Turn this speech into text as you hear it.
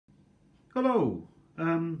Hello.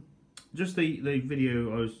 Just the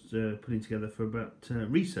video I was putting together for about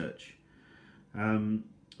research.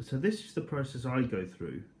 So this is the process I go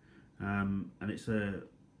through, and it's a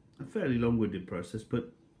fairly long-winded process,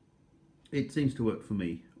 but it seems to work for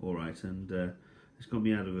me all right, and it's got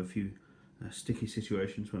me out of a few sticky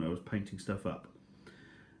situations when I was painting stuff up.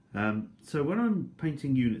 So when I'm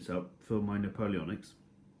painting units up for my Napoleonics,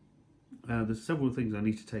 there's several things I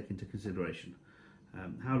need to take into consideration.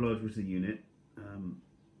 How large was the unit?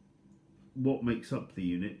 What makes up the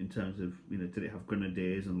unit in terms of, did it have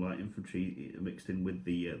grenadiers and light infantry mixed in with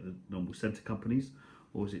the normal centre companies,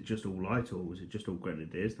 or was it just all light, or was it just all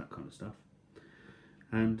grenadiers, that kind of stuff?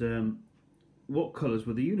 And what colours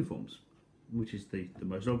were the uniforms, which is the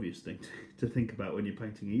most obvious thing to think about when you're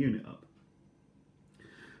painting a unit up.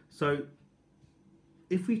 So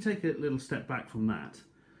if we take a little step back from that,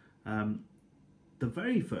 the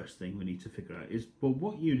very first thing we need to figure out is, well,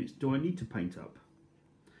 what units do I need to paint up?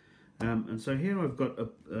 And so here I've got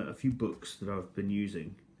a few books that I've been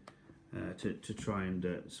using to try and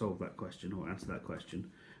solve that question or answer that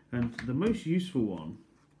question. And the most useful one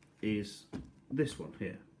is this one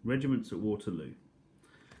here, Regiments at Waterloo.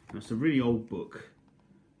 Now, it's a really old book,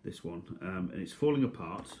 this one, and it's falling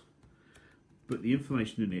apart, but the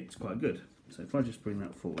information in it's quite good. So if I just bring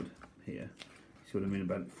that forward here, see what I mean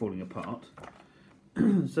about it falling apart.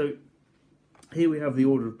 So here we have the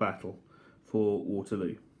order of battle for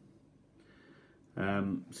Waterloo.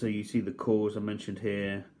 So you see the corps I mentioned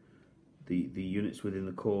here, the units within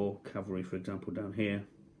the corps, cavalry for example down here,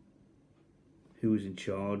 who was in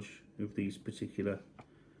charge of these particular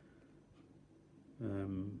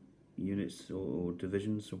units or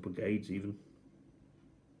divisions or brigades even.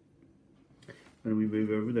 When we move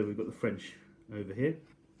over there, we've got the French over here.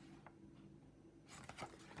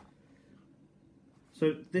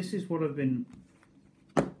 So this is what I've been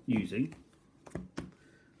using,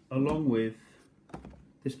 along with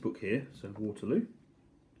this book here, so Waterloo.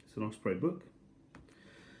 It's an Osprey book.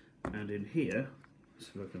 And in here, let's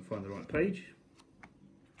see if I can find the right page.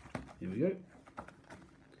 Here we go.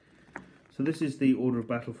 So this is the order of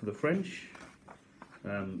battle for the French.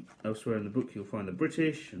 Elsewhere in the book you'll find the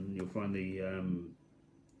British, and you'll find the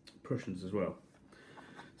Prussians as well.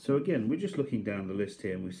 So again, we're just looking down the list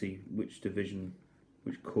here and we see which division,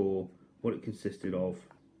 which corps, what it consisted of,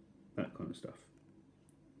 that kind of stuff.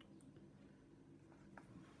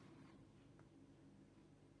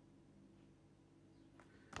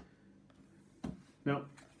 Now,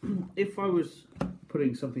 if I was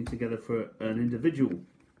putting something together for an individual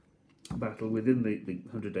battle within the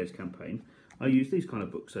 100 Days campaign, I use these kind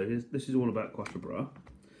of books. So this is all about Quatre Bras,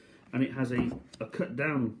 and it has a cut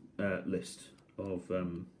down list of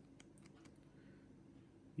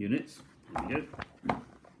units. There we go.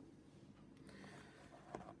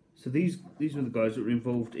 So these were the guys that were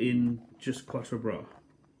involved in just Quatre Bras.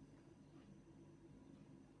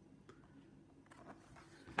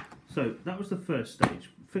 So that was the first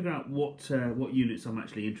stage. Figure out what units I'm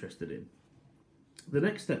actually interested in. The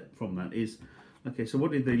next step from that is, okay, so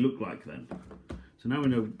what did they look like then? So now we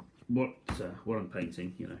know what I'm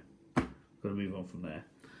painting. Got to move on from there.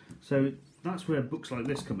 So that's where books like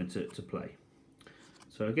this come into play.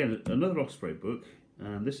 So again, another Osprey book,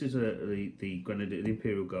 and this is the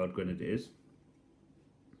Imperial Guard Grenadiers,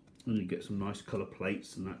 and you get some nice colour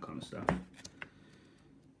plates and that kind of stuff.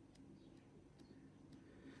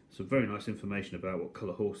 Some very nice information about what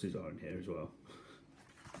colour horses are in here as well.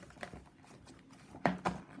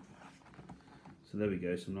 So there we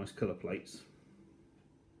go, some nice colour plates.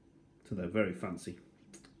 So they're very fancy.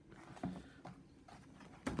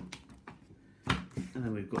 And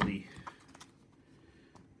then we've got the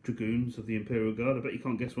Dragoons of the Imperial Guard. I bet you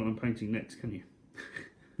can't guess what I'm painting next, can you?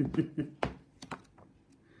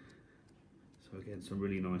 So again, some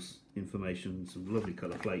really nice information, some lovely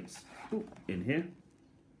colour plates in here.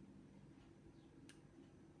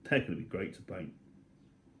 They're going to be great to paint.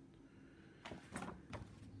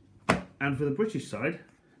 And for the British side,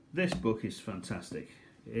 this book is fantastic.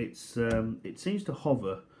 It's it seems to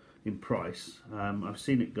hover in price. I've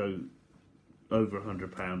seen it go over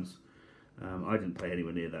 £100. I didn't pay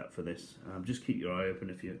anywhere near that for this. Just keep your eye open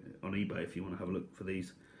if you on eBay if you want to have a look for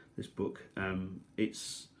this book.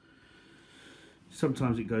 It's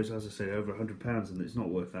sometimes it goes, as I say, over £100, and it's not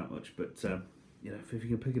worth that much. But if you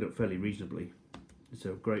can pick it up fairly reasonably, it's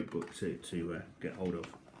a great book to get hold of.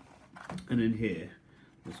 And in here,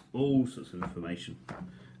 there's all sorts of information,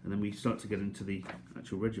 and then we start to get into the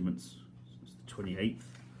actual regiments. It's the 28th,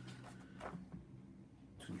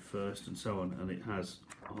 21st, and so on, and it has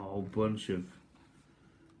a whole bunch of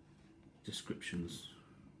descriptions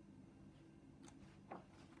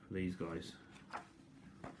these guys,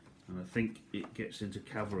 and I think it gets into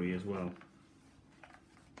cavalry as well.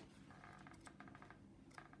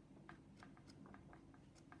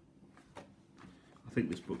 I think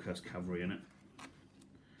this book has cavalry in it,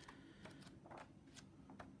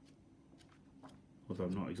 although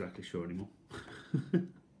I'm not exactly sure anymore.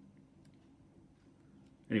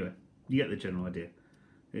 Anyway, you get the general idea.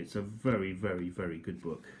 It's a very, very, very good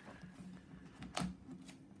book.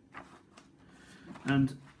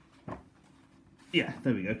 And yeah,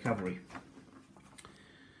 there we go, cavalry.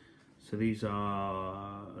 So these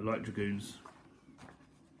are light dragoons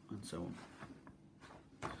and so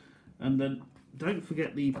on. And then don't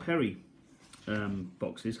forget the Perry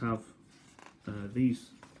boxes have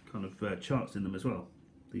these kind of charts in them as well,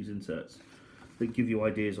 these inserts that give you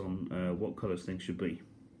ideas on what colours things should be.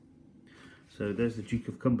 So there's the Duke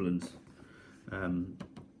of Cumberland's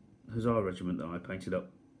Hussar regiment that I painted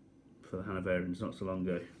up for the Hanoverians not so long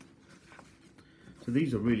ago. So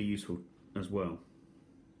these are really useful as well.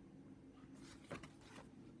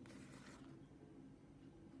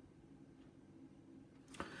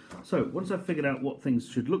 So once I've figured out what things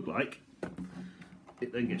should look like,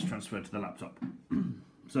 it then gets transferred to the laptop.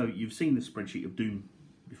 So you've seen the spreadsheet of Doom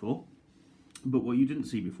before, but what you didn't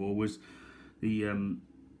see before was the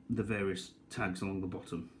various tags along the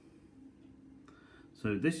bottom.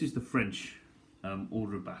 So this is the French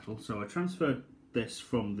order of battle. So I transferred this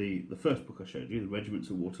from the first book I showed you, the Regiments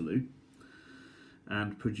of Waterloo,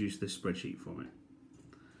 and produced this spreadsheet from it.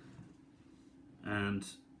 And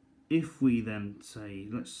if we then say,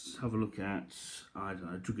 let's have a look at, I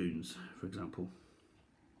don't know, dragoons, for example.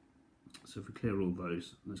 So if we clear all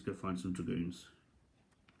those, let's go find some dragoons.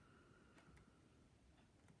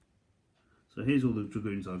 So here's all the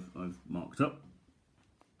dragoons I've marked up.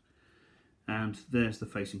 And there's the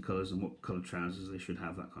facing colours and what colour trousers they should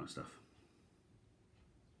have, that kind of stuff.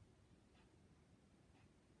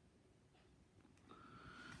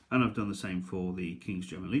 And I've done the same for the King's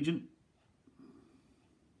German Legion.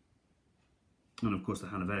 And of course the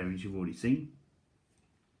Hanoverians you've already seen.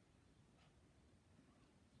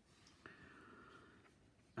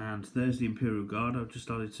 And there's the Imperial Guard I've just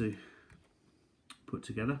started to put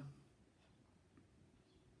together.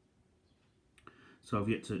 So I've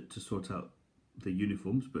yet to sort out the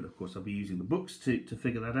uniforms, but of course I'll be using the books to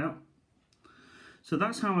figure that out. So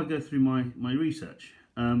that's how I go through my research.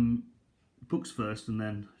 Books first and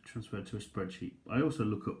then transfer to a spreadsheet. I also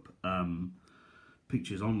look up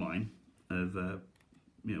pictures online of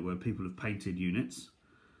where people have painted units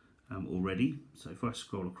already. So if I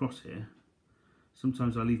scroll across here,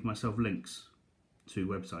 sometimes I leave myself links to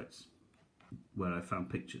websites where I found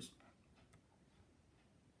pictures.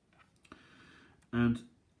 And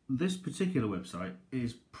this particular website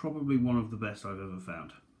is probably one of the best I've ever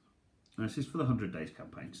found. And this is for the 100 Days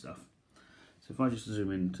campaign stuff. So if I just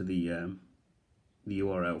zoom into the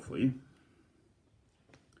URL for you.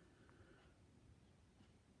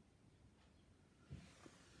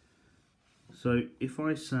 So if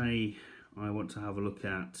I say I want to have a look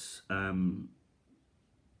at, say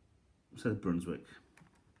the Brunswick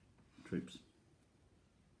troops,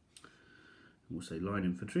 and we'll say line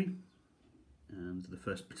infantry and the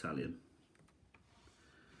 1st Battalion.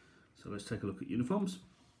 So let's take a look at uniforms,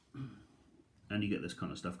 and you get this kind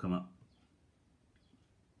of stuff come up.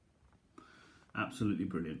 Absolutely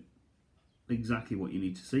brilliant. Exactly what you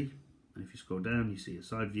need to see. And if you scroll down, you see a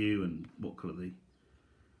side view and what colour the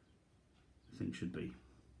thing should be.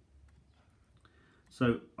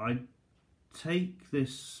 So I take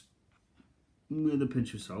this with a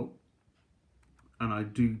pinch of salt, and I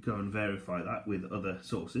do go and verify that with other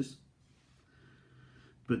sources.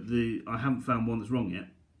 But I haven't found one that's wrong yet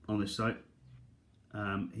on this site.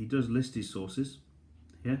 He does list his sources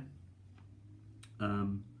here,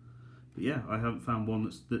 but yeah, I haven't found one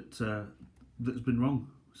that's been wrong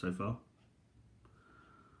so far.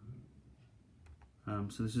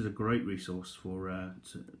 So this is a great resource for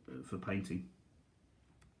painting.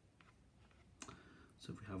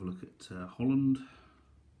 So if we have a look at Holland,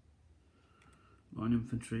 line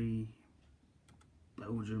infantry,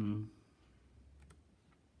 Belgium,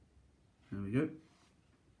 there we go.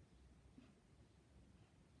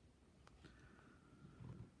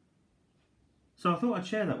 So I thought I'd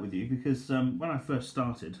share that with you because when I first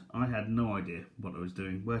started, I had no idea what I was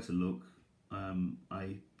doing, where to look.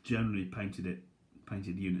 I generally painted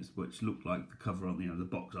units which looked like the cover on the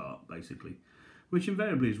box art, basically, which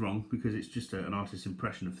invariably is wrong because it's just an artist's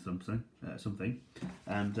impression of something,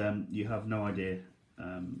 and you have no idea,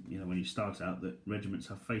 when you start out, that regiments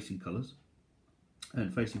have facing colours,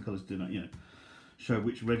 and facing colours do not, show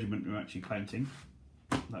which regiment you're actually painting,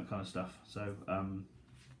 that kind of stuff. So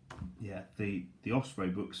yeah, the Osprey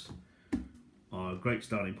books are a great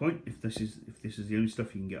starting point. If this is the only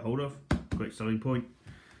stuff you can get hold of, great starting point.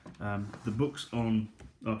 The books on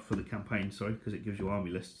for the campaign, sorry, because it gives you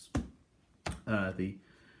army lists. The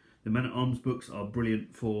Men at Arms books are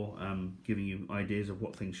brilliant for giving you ideas of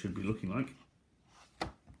what things should be looking like.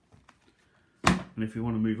 And if you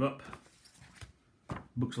want to move up,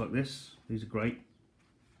 books like this, these are great,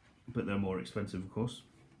 but they're more expensive, of course.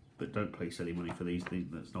 But don't pay silly money for these.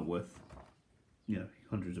 That's not worth, you know,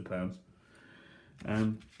 hundreds of pounds.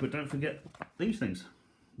 But don't forget these things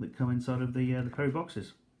that come inside of the Perry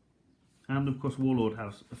boxes. And of course, Warlord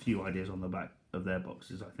has a few ideas on the back of their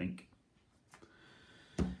boxes, I think.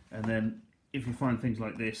 And then if you find things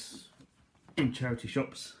like this in charity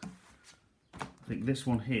shops, I think this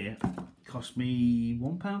one here cost me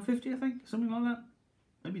 £1.50, I think, something like that.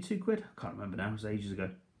 Maybe £2. I can't remember now, it was ages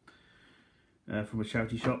ago. From a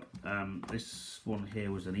charity shop. This one here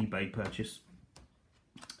was an eBay purchase,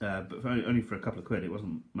 but only for a couple of quid. It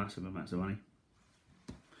wasn't massive amounts of money,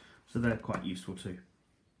 so they're quite useful too.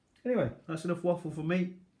 Anyway, that's enough waffle for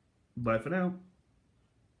me. Bye for now.